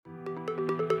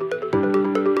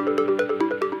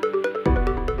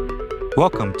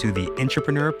Welcome to the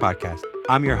Intrapreneur Podcast.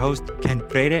 I'm your host, Ken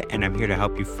Freire, and I'm here to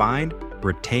help you find,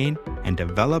 retain, and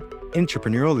develop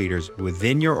entrepreneurial leaders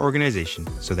within your organization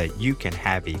so that you can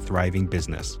have a thriving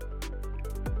business.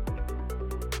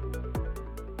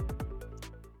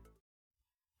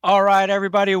 All right,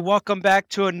 everybody, welcome back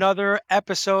to another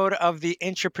episode of the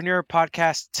Intrapreneur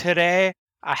Podcast. Today,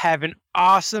 I have an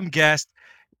awesome guest,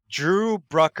 Drew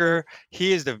Brucker.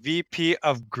 He is the VP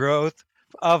of Growth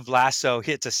of Lasso.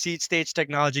 It's a seed stage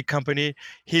technology company.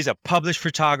 He's a published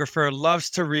photographer, loves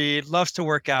to read, loves to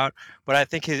work out, but I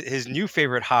think his new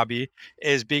favorite hobby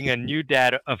is being a new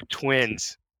dad of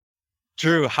twins.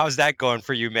 Drew, how's that going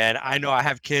for you, man? I know I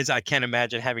have kids. I can't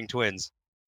imagine having twins.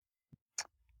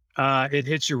 It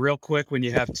hits you real quick when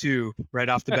you have two right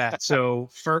off the bat. So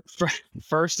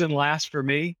first and last for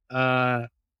me, they're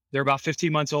about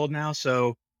 15 months old now.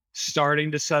 So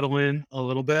starting to settle in a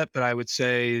little bit, but I would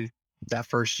say that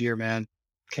first year, man,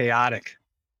 chaotic.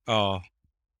 Oh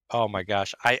my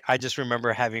gosh. I just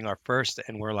remember having our first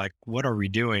and we're like, what are we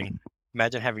doing?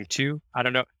 Imagine having two. I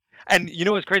don't know. And you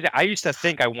know what's crazy? I used to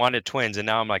think I wanted twins and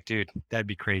now I'm like, dude, that'd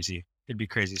be crazy. It'd be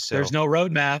crazy. So There's no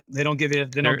roadmap. They don't give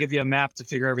you a map to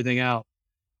figure everything out.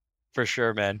 For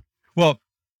sure, man. Well,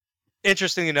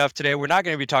 interestingly enough, today we're not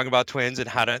going to be talking about twins and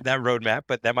how to that roadmap,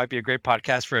 but that might be a great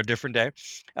podcast for a different day.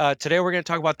 Today we're going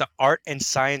to talk about the art and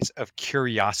science of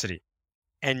curiosity.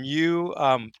 And you,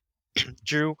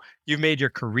 Drew, you made your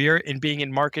career in being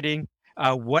in marketing.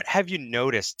 What have you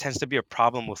noticed tends to be a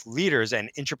problem with leaders and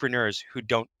entrepreneurs who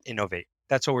don't innovate?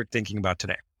 That's what we're thinking about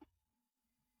today.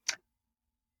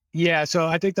 Yeah. So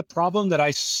I think the problem that I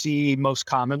see most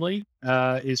commonly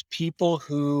is people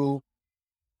who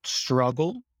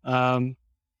struggle.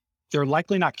 They're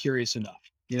likely not curious enough,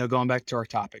 going back to our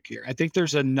topic here. I think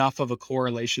there's enough of a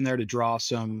correlation there to draw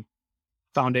some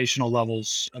foundational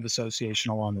levels of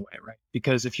association along the way, right?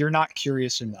 Because if you're not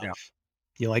curious enough,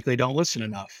 you likely don't listen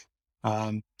enough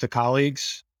to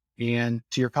colleagues and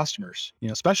to your customers,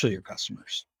 especially your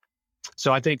customers.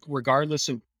 So I think regardless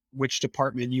of which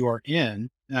department you are in,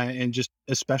 and just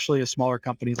especially a smaller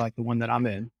company like the one that I'm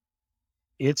in,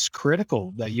 it's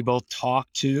critical that you both talk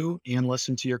to and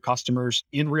listen to your customers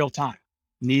in real time.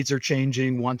 Needs are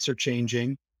changing, wants are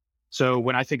changing. So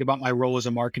when I think about my role as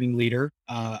a marketing leader,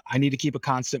 I need to keep a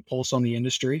constant pulse on the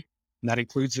industry, and that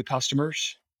includes the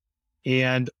customers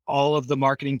and all of the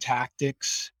marketing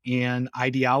tactics and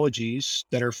ideologies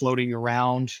that are floating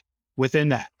around within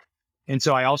that. And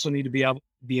so I also need to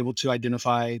be able to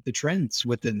identify the trends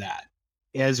within that,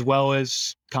 as well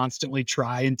as constantly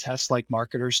try and test like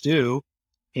marketers do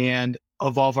and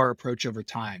evolve our approach over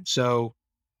time. So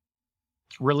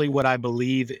really what I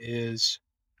believe is,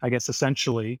 I guess,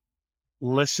 essentially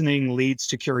listening leads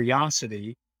to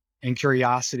curiosity and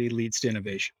curiosity leads to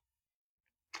innovation.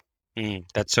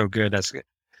 That's so good. That's good.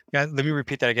 Yeah, let me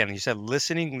repeat that again. You said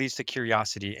listening leads to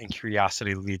curiosity and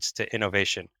curiosity leads to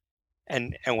innovation.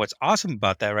 And what's awesome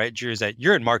about that, right, Drew, is that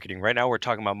you're in marketing. Right now we're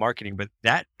talking about marketing, but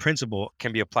that principle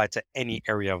can be applied to any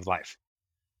area of life,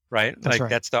 right? That's Like right.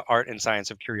 that's the art and science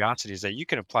of curiosity, is that you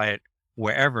can apply it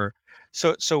wherever.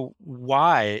 So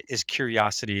why is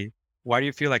curiosity, why do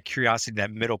you feel like curiosity,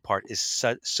 that middle part, is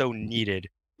so needed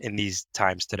in these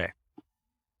times today?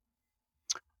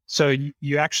 So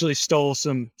you actually stole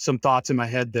some thoughts in my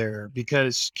head there,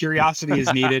 because curiosity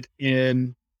is needed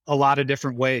in a lot of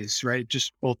different ways, right?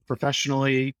 Just both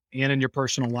professionally and in your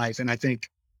personal life. And I think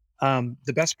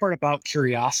the best part about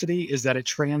curiosity is that it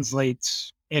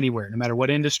translates anywhere, no matter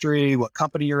what industry, what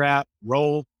company you're at,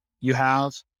 role you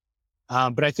have.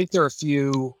 But I think there are a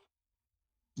few,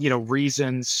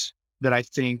 reasons that I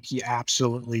think you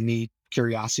absolutely need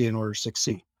curiosity in order to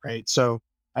succeed, right? So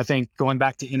I think going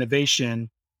back to innovation,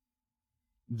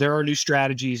 there are new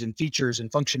strategies and features and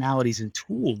functionalities and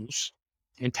tools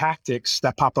and tactics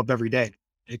that pop up every day.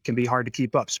 It can be hard to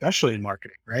keep up, especially in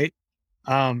marketing, right?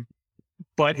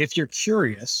 But if you're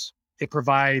curious, it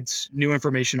provides new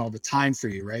information all the time for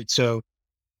you, right? So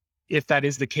if that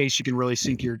is the case, you can really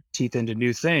sink your teeth into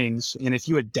new things. And if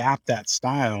you adapt that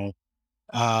style,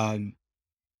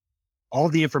 all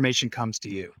the information comes to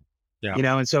you,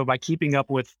 and so by keeping up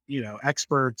with,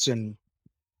 experts and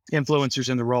influencers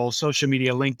in the role, social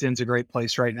media, LinkedIn's a great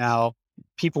place right now.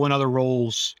 People in other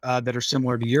roles that are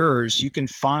similar to yours, you can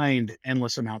find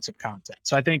endless amounts of content.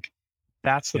 So I think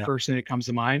that's the first thing that comes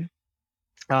to mind.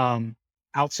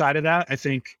 Outside of that, I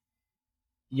think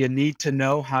you need to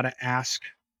know how to ask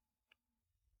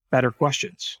better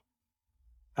questions.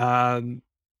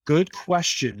 Good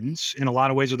questions in a lot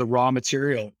of ways are the raw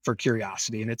material for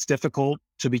curiosity. And it's difficult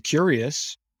to be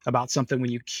curious about something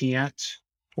when you can't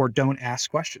or don't ask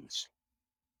questions.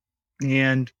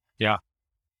 And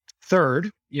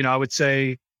Third, I would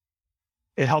say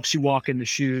it helps you walk in the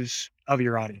shoes of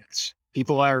your audience.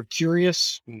 People are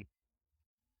curious.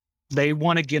 They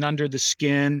want to get under the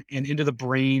skin and into the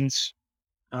brains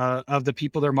of the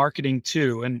people they're marketing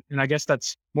to. And I guess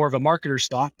that's more of a marketer's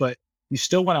thought, but you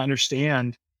still want to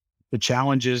understand the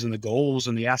challenges and the goals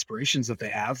and the aspirations that they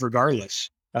have, regardless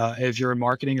if you're in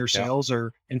marketing or Yeah. sales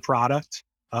or in product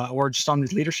or just on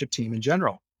the leadership team in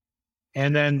general.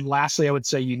 And then lastly, I would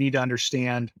say you need to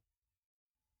understand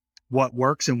what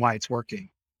works and why it's working.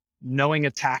 Knowing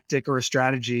a tactic or a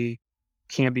strategy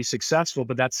can be successful,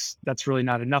 but that's really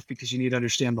not enough because you need to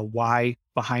understand the why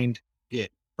behind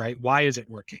it, right? Why is it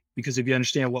working? Because if you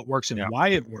understand what works and Yeah. why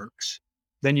it works,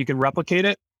 then you can replicate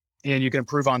it and you can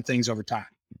improve on things over time.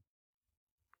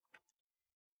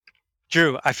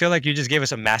 Drew, I feel like you just gave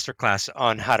us a masterclass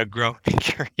on how to grow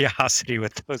curiosity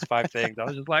with those 5 things. I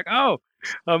was just like, oh,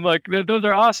 I'm like, those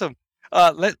are awesome.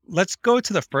 Let's go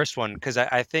to the first one because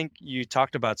I think you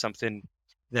talked about something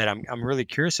that I'm really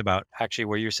curious about actually,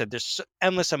 where you said there's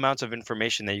endless amounts of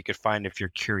information that you could find if you're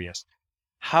curious.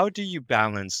 How do you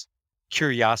balance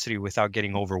curiosity without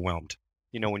getting overwhelmed?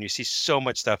 When you see so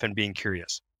much stuff and being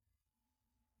curious.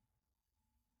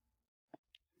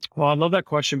 Well, I love that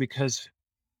question because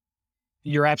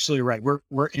you're absolutely right.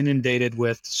 We're inundated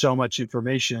with so much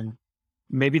information.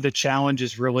 Maybe the challenge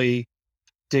is really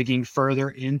digging further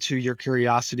into your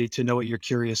curiosity to know what you're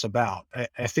curious about.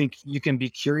 I think you can be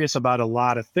curious about a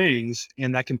lot of things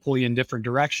and that can pull you in different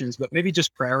directions, but maybe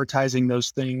just prioritizing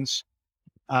those things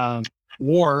um,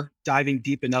 or diving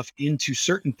deep enough into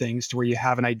certain things to where you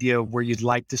have an idea of where you'd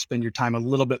like to spend your time a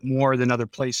little bit more than other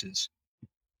places.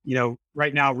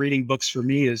 Right now, reading books for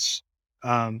me is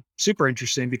super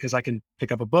interesting because I can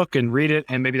pick up a book and read it,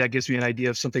 and maybe that gives me an idea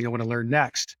of something I want to learn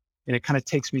next. And it kind of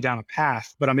takes me down a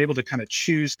path, but I'm able to kind of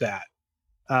choose that.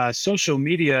 Social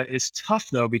media is tough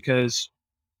though, because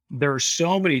there are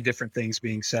so many different things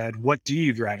being said. What do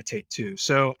you gravitate to?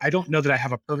 So I don't know that I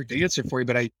have a perfect answer for you,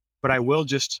 but I will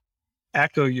just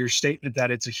echo your statement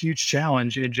that it's a huge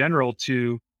challenge in general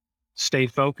to stay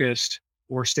focused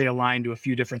or stay aligned to a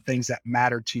few different things that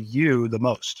matter to you the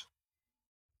most.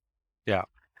 Yeah.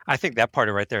 I think that part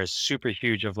of right there is super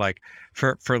huge of like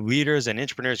for leaders and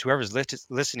entrepreneurs, whoever's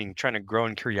listening, trying to grow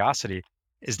in curiosity,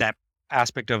 is that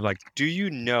aspect of like, do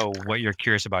you know what you're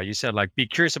curious about? You said like be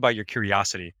curious about your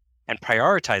curiosity and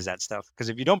prioritize that stuff. Because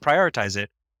if you don't prioritize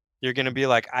it, you're gonna be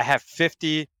like, I have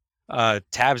 50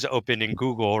 tabs open in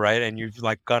Google, right? And you've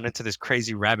like gone into this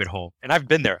crazy rabbit hole. And I've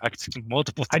been there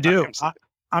multiple I do. times.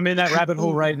 I'm in that rabbit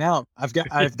hole right now. I've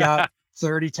got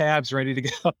 30 tabs ready to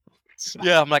go. So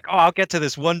Yeah, I'm like, oh, I'll get to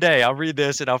this one day. I'll read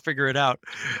this and I'll figure it out.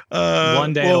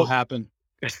 one day it'll Well, happen.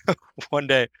 one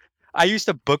day. I used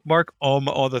to bookmark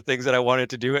all the things that I wanted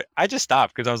to do. I just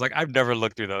stopped because I was like, I've never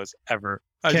looked through those ever.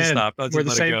 I just Ken, stopped. I'll we're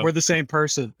just the let it same. go. We're the same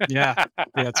person. Yeah.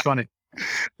 Yeah. It's funny.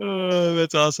 Oh,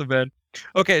 that's awesome, man.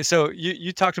 Okay, so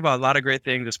you talked about a lot of great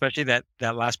things, especially that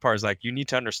last part is like you need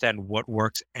to understand what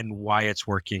works and why it's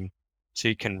working, so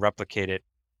you can replicate it.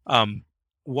 Um,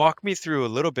 Walk me through a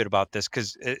little bit about this,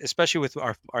 because especially with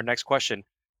our next question,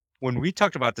 when we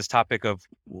talked about this topic of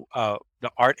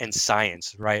the art and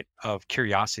science, right, of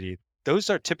curiosity,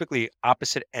 those are typically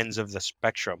opposite ends of the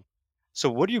spectrum. So,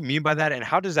 what do you mean by that, and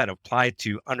how does that apply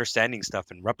to understanding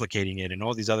stuff and replicating it, and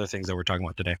all these other things that we're talking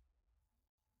about today?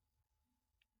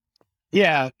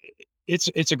 Yeah.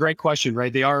 It's a great question,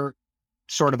 right? They are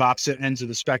sort of opposite ends of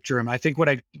the spectrum. I think what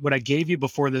I gave you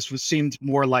before this was seemed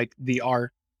more like the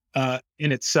art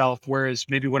in itself, whereas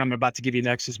maybe what I'm about to give you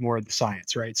next is more of the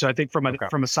science, right? So I think from a Okay.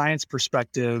 from a science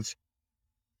perspective,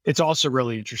 it's also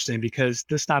really interesting because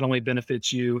this not only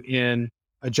benefits you in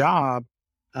a job,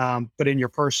 but in your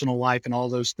personal life and all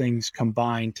those things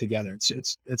combined together.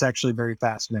 It's actually very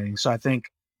fascinating. So I think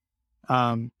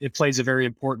it plays a very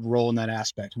important role in that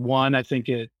aspect. One, I think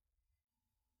it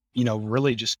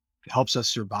really just helps us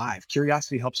survive.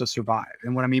 Curiosity helps us survive.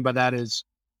 And what I mean by that is,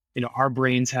 our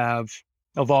brains have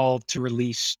evolved to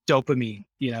release dopamine,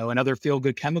 and other feel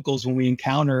good chemicals when we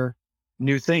encounter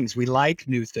new things. We like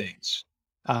new things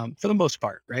for the most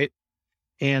part, right?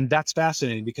 And that's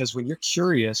fascinating because when you're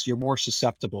curious, you're more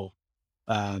susceptible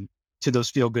to those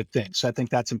feel good things. So I think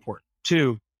that's important.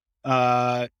 Two,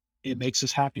 uh, it makes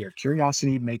us happier.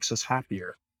 Curiosity makes us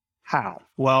happier. How?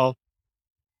 Well,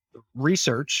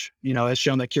 research, has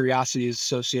shown that curiosity is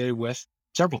associated with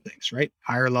several things, right?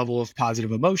 Higher level of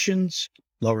positive emotions,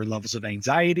 lower levels of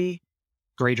anxiety,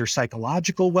 greater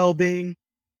psychological well-being,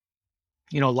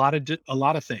 a lot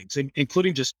of things,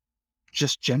 including just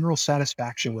general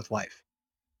satisfaction with life.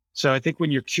 So I think when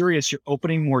you're curious, you're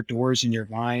opening more doors in your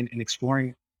mind and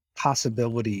exploring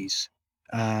possibilities,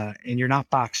 and you're not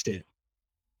boxed in.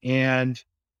 And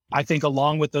I think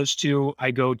along with those two,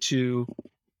 I go to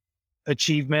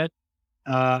achievement.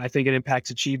 I think it impacts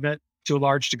achievement to a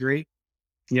large degree.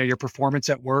 Your performance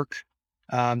at work,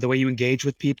 the way you engage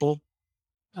with people.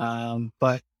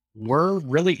 But we're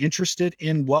really interested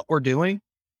in what we're doing.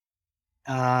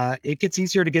 It gets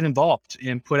easier to get involved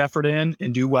and put effort in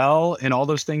and do well and all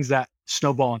those things that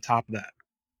snowball on top of that.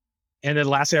 And then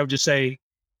lastly, I would just say,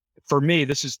 for me,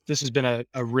 this has been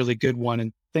a really good one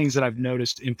and things that I've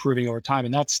noticed improving over time.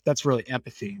 And that's really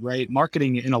empathy, right?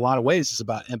 Marketing in a lot of ways is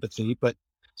about empathy, but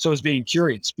so is being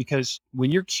curious, because when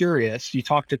you're curious, you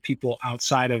talk to people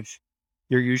outside of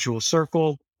your usual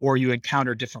circle, or you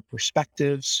encounter different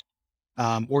perspectives,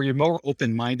 or you're more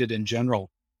open-minded in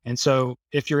general. And so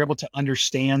if you're able to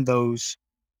understand those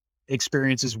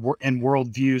experiences and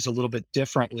worldviews a little bit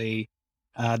differently,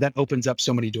 that opens up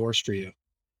so many doors for you.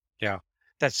 Yeah.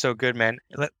 That's so good, man.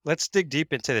 Let's dig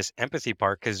deep into this empathy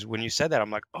part, because when you said that,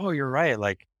 I'm like, oh, you're right.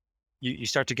 Like you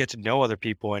start to get to know other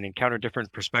people and encounter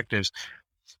different perspectives.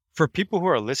 For people who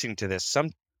are listening to this,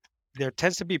 there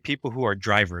tends to be people who are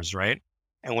drivers, right?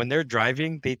 And when they're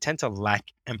driving, they tend to lack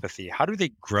empathy. How do they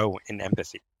grow in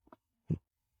empathy?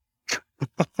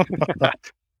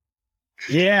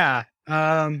 Yeah.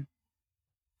 I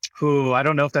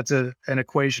don't know if that's an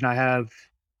equation I have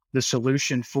the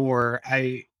solution for.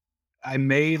 I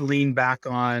may lean back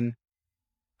on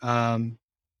um,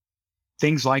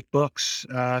 things like books,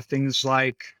 things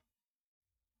like,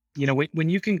 when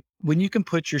you can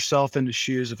put yourself in the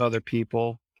shoes of other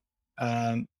people,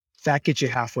 um, that gets you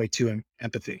halfway to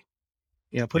empathy.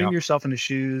 Putting Yeah. yourself in the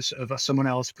shoes of someone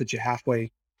else puts you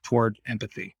halfway toward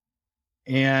empathy.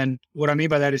 And what I mean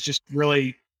by that is just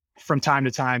really, from time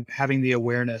to time, having the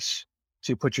awareness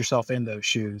to put yourself in those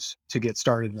shoes to get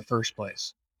started in the first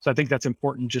place. So I think that's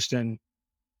important just in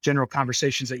general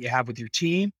conversations that you have with your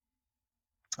team,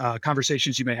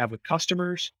 conversations you may have with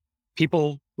customers,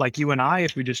 people like you and I.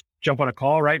 If we just jump on a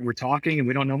call, right, and we're talking and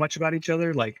we don't know much about each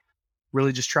other, like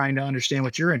really just trying to understand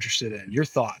what you're interested in, your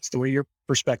thoughts, the way your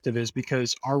perspective is,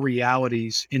 because our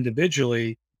realities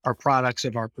individually are products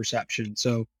of our perception.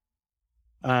 So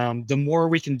the more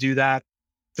we can do that,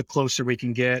 the closer we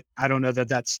can get. I don't know that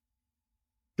that's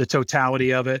the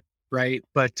totality of it, right?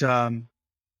 But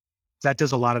that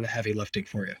does a lot of the heavy lifting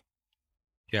for you.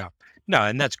 Yeah. No,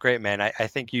 and that's great, man. I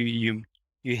think you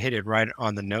hit it right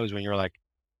on the nose when you're like,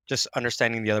 just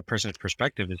understanding the other person's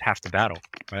perspective is half the battle,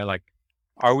 right? Like,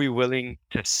 are we willing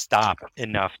to stop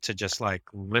enough to just like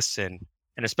listen?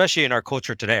 And especially in our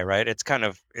culture today, right?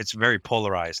 It's very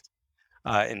polarized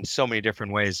in so many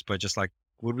different ways, but just like,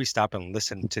 would we stop and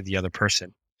listen to the other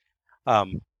person?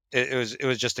 Um, it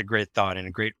was just a great thought and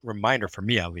a great reminder for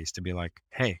me, at least, to be like,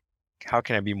 hey, how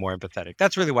can I be more empathetic?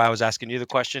 That's really why I was asking you the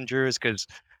question, Drew, is because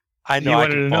I know You I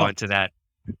wanted can to fall know. into that.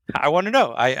 I want to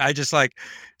know. I just like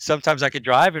sometimes I could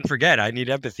drive and forget. I need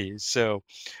empathy. So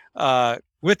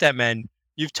with that, man,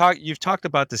 you've talked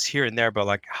about this here and there, but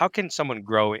like, how can someone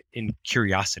grow in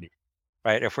curiosity,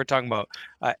 right? If we're talking about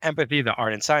empathy, the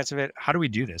art and science of it, how do we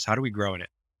do this? How do we grow in it?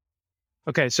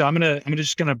 Okay, so I'm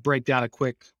just gonna break down a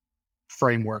quick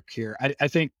framework here. I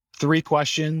think three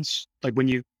questions, like when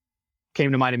you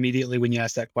came to mind immediately when you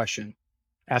asked that question: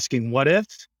 asking what if,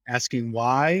 asking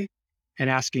why, and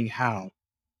asking how.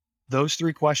 Those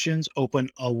three questions open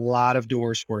a lot of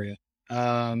doors for you.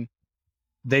 Um,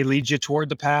 they lead you toward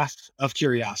the path of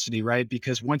curiosity, right?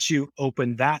 Because once you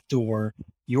open that door,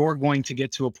 you're going to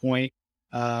get to a point,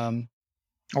 um,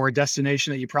 or a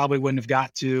destination that you probably wouldn't have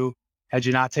got to had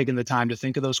you not taken the time to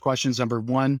think of those questions, number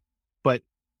one. But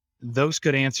those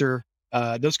could answer,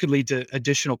 those could lead to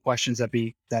additional questions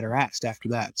that are asked after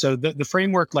that. So the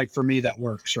framework, like for me, that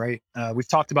works, right? We've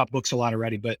talked about books a lot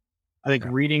already, but I think Yeah.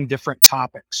 reading different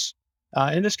topics,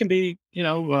 and this can be,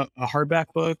 a hardback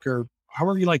book or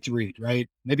however you like to read, right?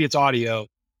 Maybe it's audio.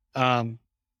 Um,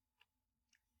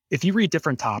 if you read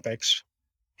different topics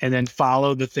and then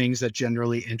follow the things that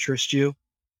generally interest you,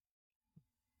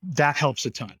 that helps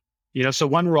a ton. So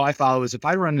one rule I follow is, if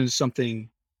I run into something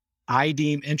I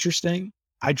deem interesting,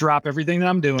 I drop everything that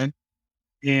I'm doing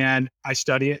and I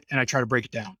study it and I try to break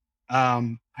it down.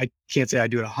 I can't say I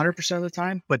do it 100% of the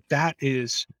time, but that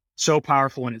is so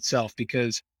powerful in itself,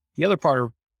 because the other part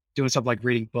of doing something like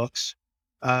reading books,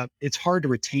 it's hard to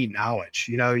retain knowledge.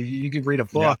 You could read a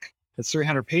Yeah. book that's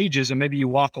 300 pages and maybe you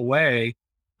walk away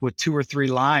with two or three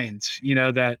lines,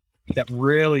 that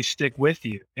really stick with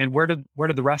you. And where did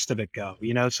the rest of it go?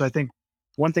 So I think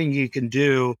one thing you can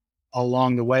do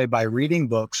along the way by reading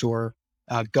books, or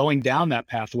going down that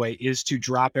pathway, is to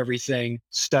drop everything,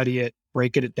 study it,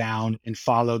 break it down, and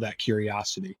follow that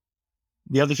curiosity.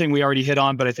 The other thing we already hit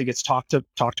on, but I think it's talk to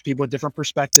people with different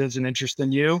perspectives and interests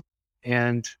than you.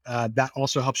 And that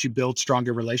also helps you build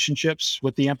stronger relationships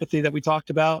with the empathy that we talked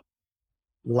about.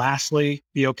 Lastly,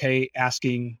 be okay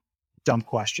asking dumb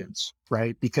questions,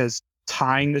 right? Because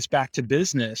tying this back to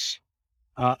business,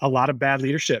 a lot of bad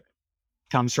leadership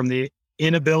comes from the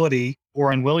inability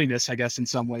or unwillingness, I guess, in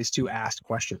some ways, to ask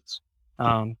questions.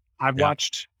 Yeah.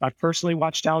 I've personally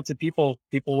watched talented people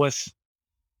with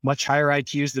much higher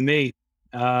IQs than me,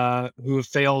 who have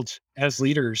failed as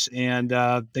leaders, and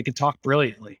they can talk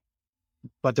brilliantly,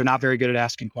 but they're not very good at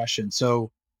asking questions.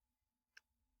 So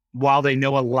while they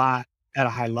know a lot at a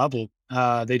high level,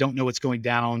 they don't know what's going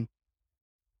down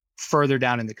further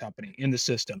down in the company, in the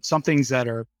system. Some things that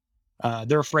are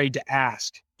they're afraid to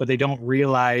ask, but they don't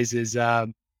realize is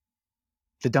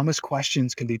the dumbest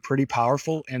questions can be pretty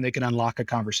powerful and they can unlock a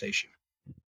conversation.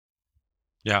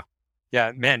 Yeah.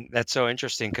 Yeah, man, that's so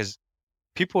interesting because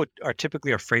people are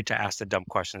typically afraid to ask the dumb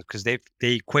questions because they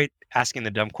equate asking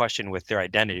the dumb question with their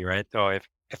identity, right? So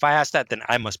if I ask that, then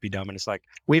I must be dumb, and it's like,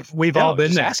 We've all no, been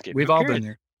just there. ask it. We've Who all been cares?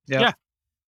 there. Yeah. Yeah,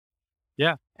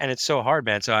 yeah, and it's so hard,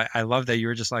 man. So I love that you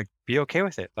were just like, be okay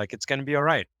with it. Like it's gonna be all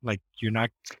right. Like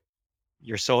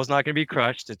your soul's not gonna be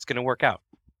crushed. It's gonna work out.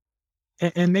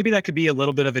 And maybe that could be a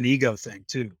little bit of an ego thing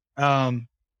too.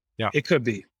 Yeah, It could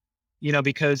be,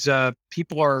 because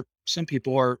some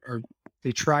people are,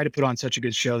 they try to put on such a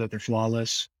good show that they're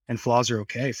flawless, and flaws are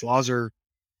okay. Flaws are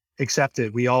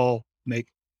accepted. We all make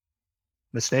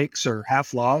mistakes or have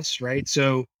flaws, right?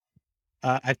 So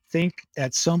I think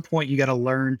at some point you got to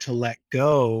learn to let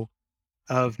go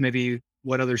of maybe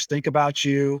what others think about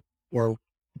you, or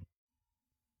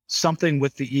something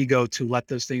with the ego, to let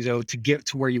those things go to get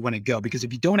to where you want to go. Because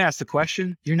if you don't ask the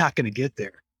question, you're not going to get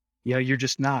there. You're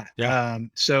just not. yeah,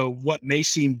 So what may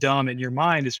seem dumb in your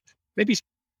mind is maybe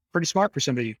pretty smart for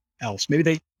somebody else. Maybe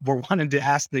they were wanting to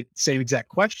ask the same exact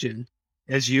question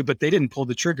as you, but they didn't pull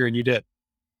the trigger and you did.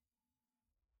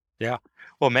 yeah.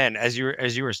 Well, man, as you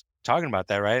were talking about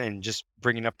that, right, and just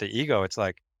bringing up the ego, it's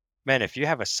like, man, if you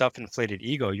have a self-inflated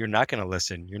ego, you're not gonna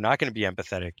listen. You're not gonna be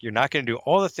empathetic. You're not gonna do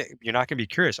all the things. You're not gonna be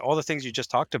curious. All the things you just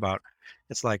talked about.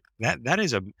 It's like that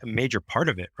is a major part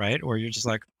of it, right? Or you're just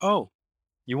like, oh,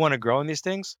 you want to grow in these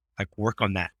things? Like work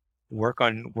on that. Work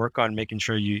on making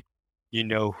sure you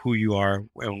know who you are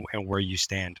and where you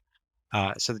stand.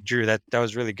 So Drew, that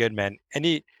was really good, man.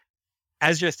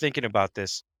 As you're thinking about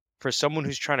this, for someone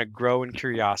who's trying to grow in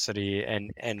curiosity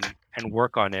and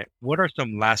work on it, what are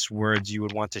some last words you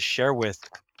would want to share with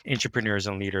entrepreneurs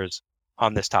and leaders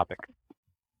on this topic?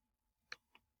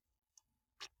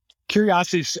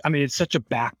 Curiosity, I mean, it's such a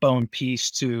backbone piece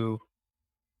to,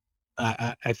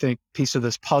 I think, piece of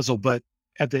this puzzle. But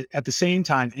at the same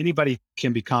time, anybody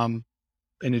can become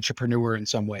an entrepreneur in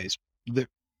some ways. There,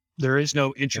 there is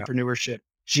no Yeah, entrepreneurship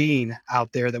gene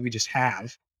out there that we just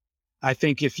have. I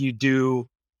think if you do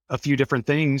a few different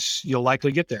things, you'll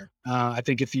likely get there. I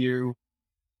think if you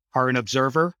are an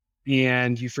observer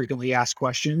and you frequently ask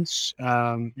questions,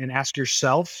 and ask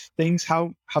yourself things,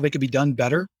 how they could be done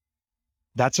better,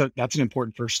 that's an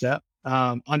important first step.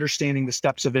 Understanding the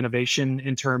steps of innovation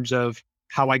in terms of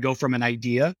how I go from an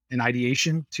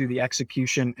ideation, to the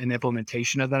execution and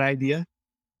implementation of that idea.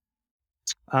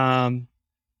 Um,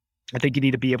 I think you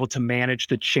need to be able to manage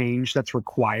the change that's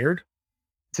required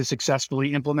to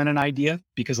successfully implement an idea,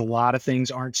 because a lot of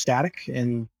things aren't static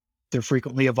and they're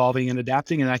frequently evolving and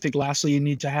adapting. And I think lastly, you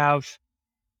need to have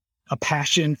a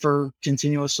passion for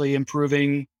continuously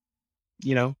improving,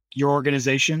 your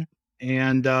organization,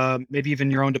 and maybe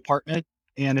even your own department.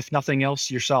 And if nothing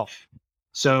else, yourself.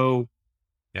 So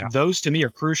yeah, those to me are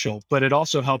crucial, but it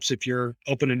also helps if you're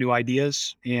open to new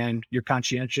ideas and you're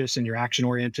conscientious and you're action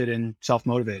oriented and self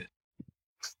motivated.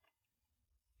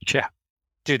 yeah.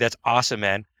 Dude, that's awesome,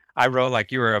 man. I wrote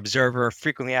like you were observer,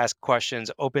 frequently asked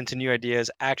questions, open to new ideas,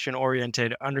 action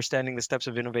oriented, understanding the steps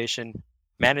of innovation,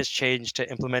 manage change to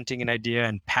implementing an idea,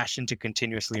 and passion to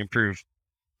continuously improve.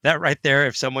 That right there,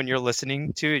 if someone you're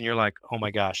listening to and you're like, oh my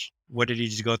gosh, what did he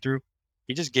just go through?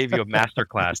 He just gave you a master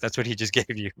class. That's what he just gave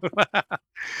you.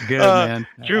 Good, uh, man.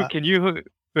 Drew, can you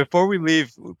before we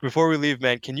leave,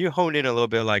 man, can you hone in a little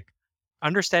bit like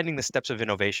understanding the steps of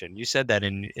innovation? You said that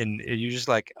in you just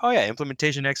like, oh yeah,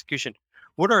 implementation, execution.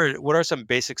 What are some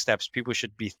basic steps people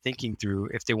should be thinking through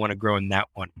if they want to grow in that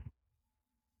one?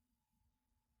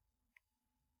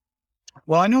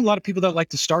 Well, I know a lot of people that like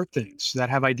to start things, that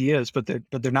have ideas, but they're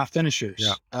not Yeah, finishers.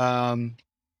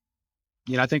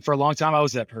 I think for a long time I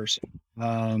was that person.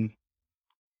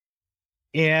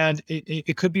 And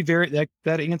it could be that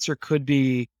answer could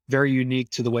be very unique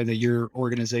to the way that your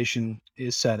organization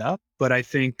is set up. But I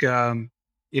think,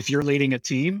 if you're leading a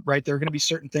team, right, there are going to be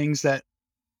certain things that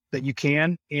you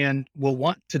can and will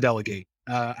want to delegate.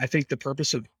 I think the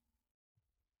purpose of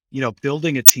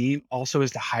building a team also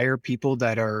is to hire people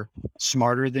that are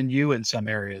smarter than you in some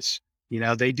areas.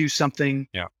 They do something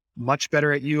Yeah. much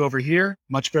better at you over here,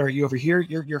 much better at you over here.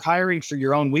 You're hiring for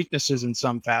your own weaknesses in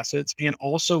some facets and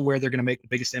also where they're going to make the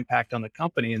biggest impact on the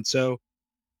company. And so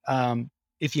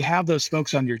if you have those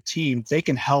folks on your team, they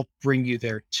can help bring you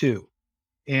there too.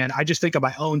 And I just think of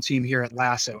my own team here at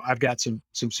Lasso. I've got some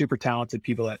super talented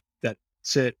people that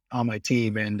sit on my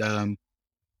team, and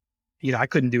I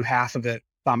couldn't do half of it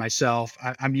by myself.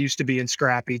 I'm used to being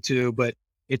scrappy too, but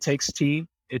it takes team,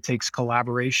 it takes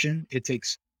collaboration, it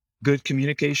takes good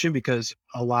communication, because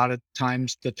a lot of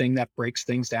times the thing that breaks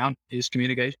things down is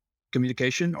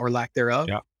communication or lack thereof.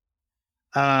 Yeah.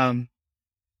 Um,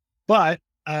 but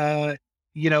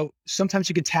sometimes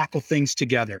you can tackle things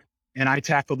together, and I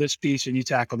tackle this piece and you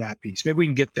tackle that piece. Maybe we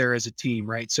can get there as a team,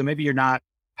 right? So maybe you're not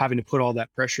having to put all that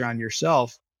pressure on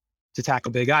yourself to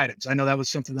tackle big items. I know that was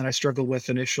something that I struggled with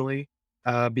initially,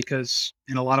 because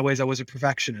in a lot of ways I was a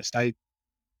perfectionist. I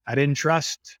didn't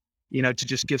trust, to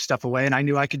just give stuff away, and I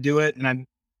knew I could do it, and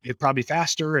it probably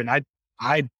faster, and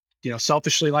I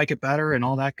selfishly like it better and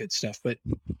all that good stuff. But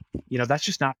that's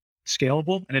just not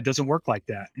scalable, and it doesn't work like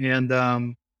that.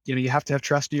 And you have to have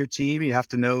trust in your team. You have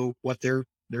to know what their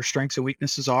strengths and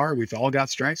weaknesses are. We've all got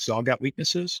strengths, all got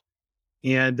weaknesses,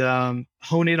 and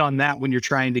hone in on that when you're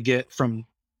trying to get from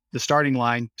the starting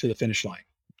line to the finish line.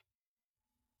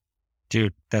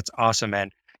 Dude, that's awesome,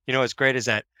 man. What's great is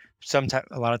that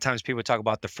a lot of times people talk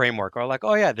about the framework, or like,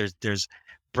 oh yeah, there's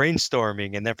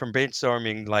brainstorming, and then from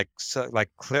brainstorming,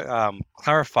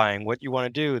 clarifying what you want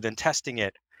to do, then testing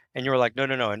it. And you're like, no.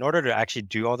 In order to actually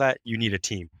do all that, you need a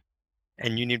team,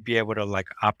 and you need to be able to like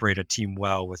operate a team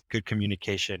well with good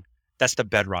communication. That's the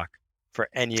bedrock for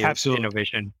any Absolutely.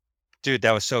 innovation. Dude,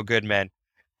 that was so good, man.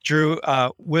 Drew,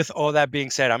 with all that being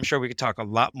said, I'm sure we could talk a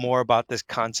lot more about this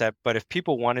concept, but if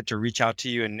people wanted to reach out to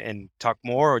you and talk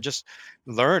more, or just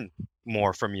learn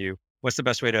more from you, what's the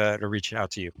best way to reach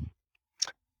out to you?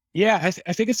 Yeah,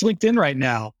 I think it's LinkedIn right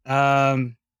now.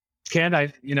 Ken,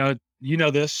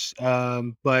 this,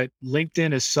 but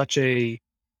LinkedIn is such a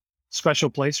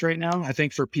special place right now. I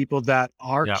think for people that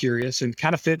are Yeah. curious and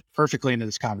kind of fit perfectly into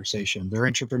this conversation. They're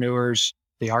entrepreneurs.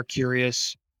 They are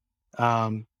curious.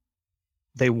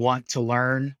 They want to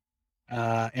learn,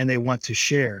 and they want to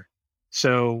share.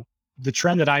 So the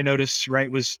trend that I noticed,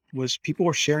 right, was people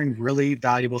were sharing really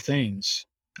valuable things,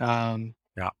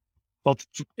 Yeah. both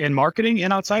in marketing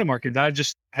and outside of marketing,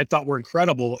 that I thought were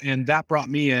incredible. And that brought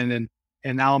me in,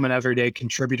 and now I'm an everyday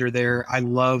contributor there. I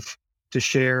love to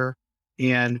share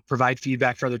and provide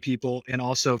feedback for other people, and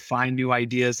also find new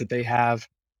ideas that they have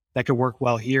that could work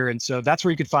well here. And so that's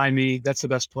where you could find me. That's the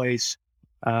best place.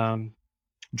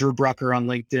 Drew Brucker on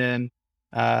LinkedIn.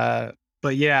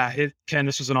 But yeah, Ken,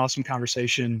 this was an awesome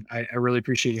conversation. I really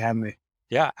appreciate you having me.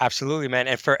 Yeah, absolutely, man.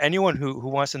 And for anyone who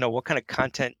wants to know what kind of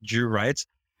content Drew writes,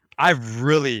 I've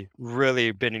really,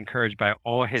 really been encouraged by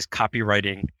all his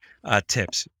copywriting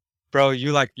tips. Bro,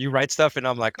 you write stuff and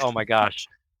I'm like, oh my gosh,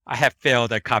 I have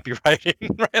failed at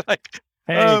copywriting, right? Like,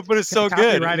 Hey, but it's so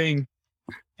good. copywriting,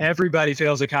 everybody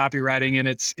fails at copywriting,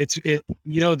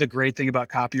 and the great thing about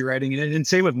copywriting, and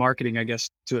same with marketing, I guess,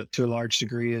 to a large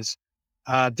degree, is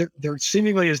there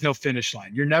seemingly is no finish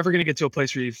line. You're never going to get to a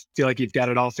place where you feel like you've got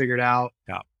it all figured out.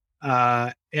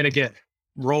 Yeah. And again,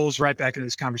 rolls right back into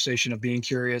this conversation of being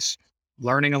curious,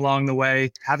 learning along the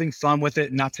way, having fun with it,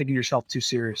 and not taking yourself too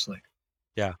seriously.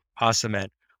 Yeah. Awesome, man.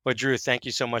 Well, Drew, thank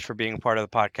you so much for being a part of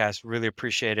the podcast. Really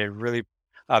appreciate it. Really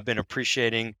been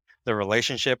appreciating the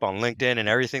relationship on LinkedIn and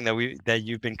everything that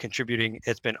you've been contributing.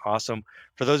 It's been awesome.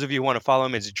 For those of you who want to follow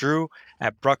him, it's Drew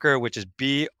at Brucker, which is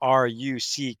Brucker,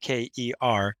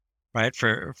 right?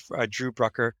 For Drew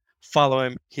Brucker. Follow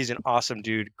him. He's an awesome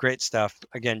dude. Great stuff.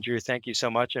 Again, Drew, thank you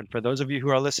so much. And for those of you who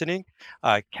are listening,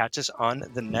 catch us on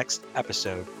the next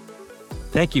episode.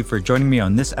 Thank you for joining me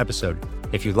on this episode.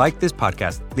 If you like this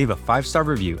podcast, leave a 5-star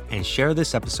review and share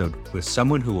this episode with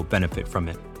someone who will benefit from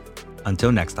it.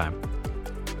 Until next time.